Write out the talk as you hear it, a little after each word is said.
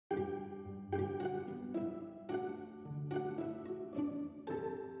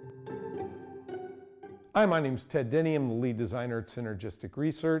Hi, my name's Ted Denny. I'm the lead designer at Synergistic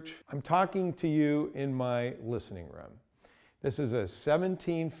Research. I'm talking to you in my listening room. This is a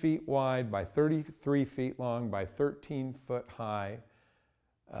 17 feet wide by 33 feet long by 13 foot high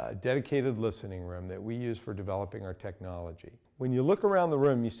dedicated listening room that we use for developing our technology. When you look around the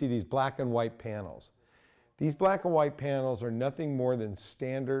room, you see these black and white panels. These black and white panels are nothing more than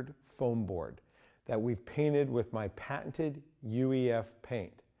standard foam board that we've painted with my patented UEF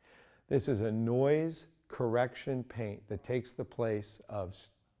paint. This is a noise correction paint that takes the place of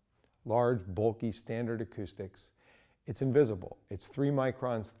large, bulky standard acoustics. It's invisible. It's 3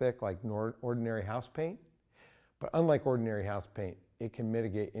 microns thick like ordinary house paint, but unlike ordinary house paint, it can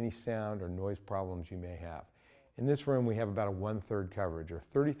mitigate any sound or noise problems you may have. In this room, we have about a 1/3 coverage, or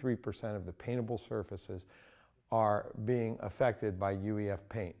 33% of the paintable surfaces are being affected by UEF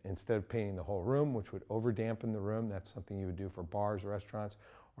paint. Instead of painting the whole room, which would over dampen the room, that's something you would do for bars, restaurants,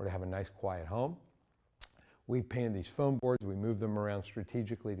 or to have a nice quiet home. We've painted these foam boards. We move them around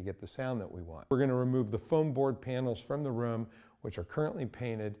strategically to get the sound that we want. We're going to remove the foam board panels from the room, which are currently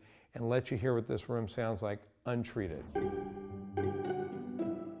painted, and let you hear what this room sounds like untreated.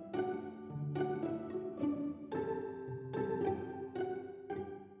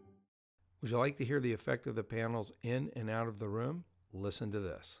 Would you like to hear the effect of the panels in and out of the room? Listen to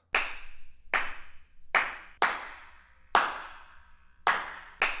this.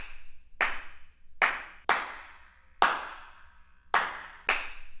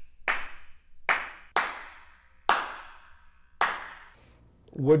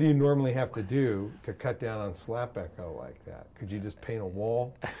 What do you normally have to do to cut down on slap echo like that? Could you just paint a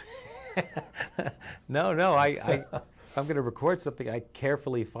wall? No. If I'm going to record something, I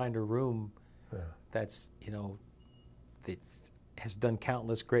carefully find a room that's, that has done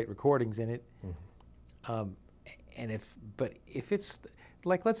countless great recordings in it. Mm-hmm. But if it's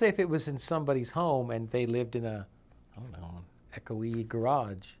like, let's say if it was in somebody's home and they lived in a, I don't know, an echoey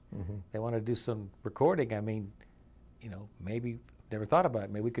garage, mm-hmm. They want to do some recording. I mean, maybe never thought about it.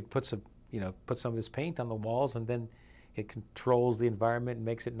 Maybe we could put some of this paint on the walls, and then it controls the environment and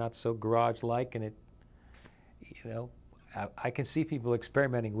makes it not so garage-like. And it, I can see people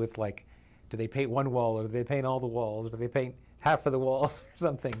experimenting with, like, do they paint one wall, or do they paint all the walls, or do they paint half of the walls, or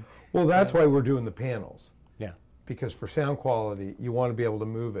something? Well, that's why we're doing the panels. Yeah. Because for sound quality, you want to be able to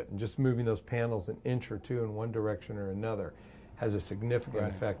move it, and just moving those panels an inch or two in one direction or another has a significant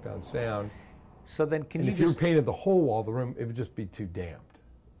effect on sound. So then if you painted the whole wall of the room, it would just be too damped.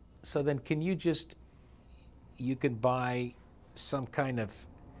 So then you can buy some kind of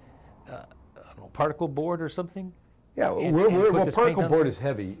I don't know, particle board or something? Yeah, well, particle board is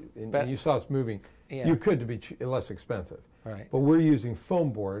heavy, and you saw us moving. Yeah. You could to be less expensive. Right. But we're using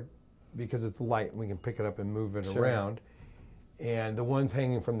foam board because it's light and we can pick it up and move it around. And the ones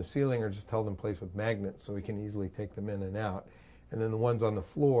hanging from the ceiling are just held in place with magnets, so we can easily take them in and out. And then the ones on the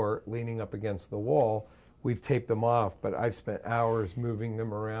floor leaning up against the wall, we've taped them off, but I've spent hours moving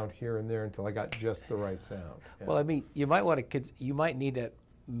them around here and there until I got just the right sound. Yeah. Well, I mean, you might need to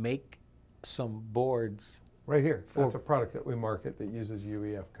make some boards. Right here. That's a product that we market that uses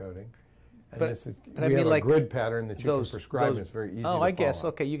UEF coating. And we have like a grid pattern that you can prescribe, and it's very easy to follow. Oh, I guess.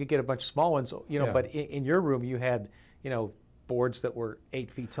 Okay, you could get a bunch of small ones, but in your room you had, boards that were 8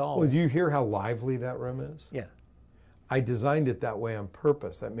 feet tall. Well, do you hear how lively that room is? Yeah. I designed it that way on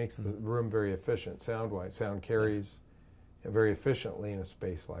purpose. That makes the room very efficient sound-wise. Sound carries very efficiently in a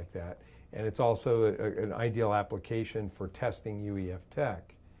space like that. And it's also an ideal application for testing UEF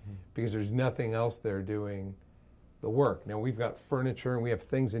tech because there's nothing else there doing the work. Now, we've got furniture and we have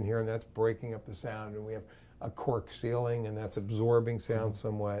things in here, and that's breaking up the sound, and we have a cork ceiling, and that's absorbing sound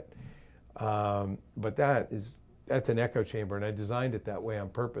somewhat. But that's an echo chamber, and I designed it that way on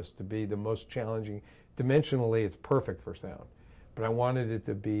purpose to be the most challenging. Dimensionally, it's perfect for sound, but I wanted it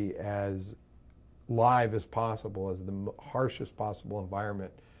to be as live as possible, as the harshest possible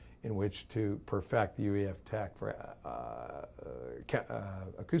environment in which to perfect UEF tech for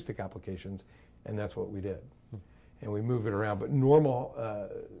acoustic applications, and that's what we did. And we move it around. But normal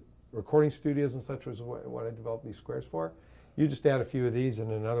recording studios and such was what I developed these squares for. You just add a few of these in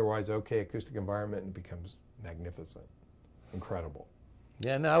an otherwise okay acoustic environment, and it becomes magnificent, incredible.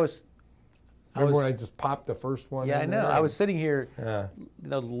 Yeah, no, Remember when I just popped the first one? Yeah, I know. I was sitting here,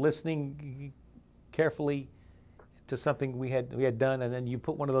 listening carefully to something we had done, and then you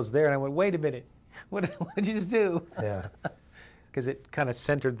put one of those there, and I went, "Wait a minute, what did you just do?" Yeah, because it kind of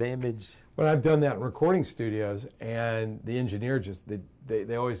centered the image. But I've done that in recording studios, and the engineer just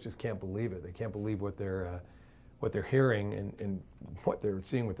they always just can't believe it. They can't believe what they're hearing and what they're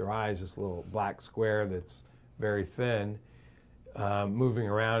seeing with their eyes. This little black square that's very thin. moving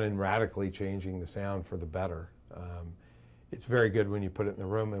around and radically changing the sound for the better. It's very good when you put it in the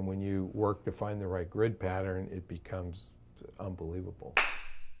room, and when you work to find the right grid pattern, it becomes unbelievable.